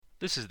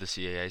This is the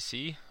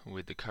CAIC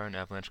with the current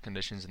avalanche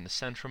conditions in the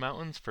Central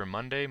Mountains for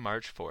Monday,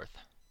 March 4th.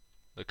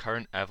 The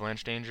current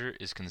avalanche danger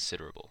is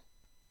considerable.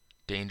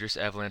 Dangerous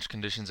avalanche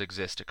conditions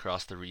exist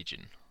across the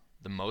region.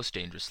 The most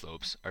dangerous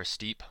slopes are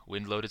steep,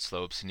 wind-loaded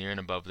slopes near and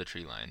above the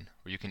tree line,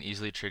 where you can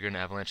easily trigger an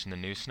avalanche in the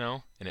new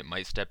snow, and it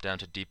might step down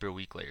to deeper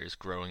weak layers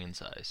growing in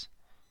size.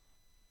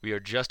 We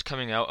are just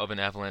coming out of an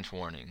avalanche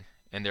warning,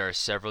 and there are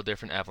several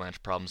different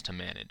avalanche problems to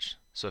manage.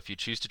 So if you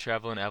choose to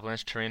travel in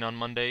avalanche terrain on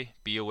Monday,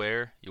 be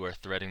aware you are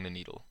threading the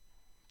needle.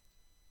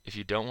 If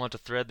you don't want to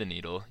thread the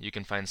needle, you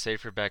can find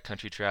safer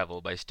backcountry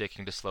travel by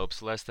sticking to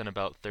slopes less than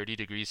about 30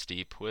 degrees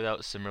steep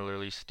without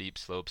similarly steep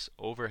slopes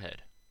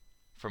overhead.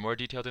 For more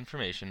detailed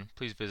information,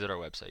 please visit our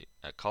website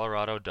at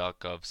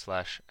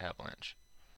colorado.gov/avalanche.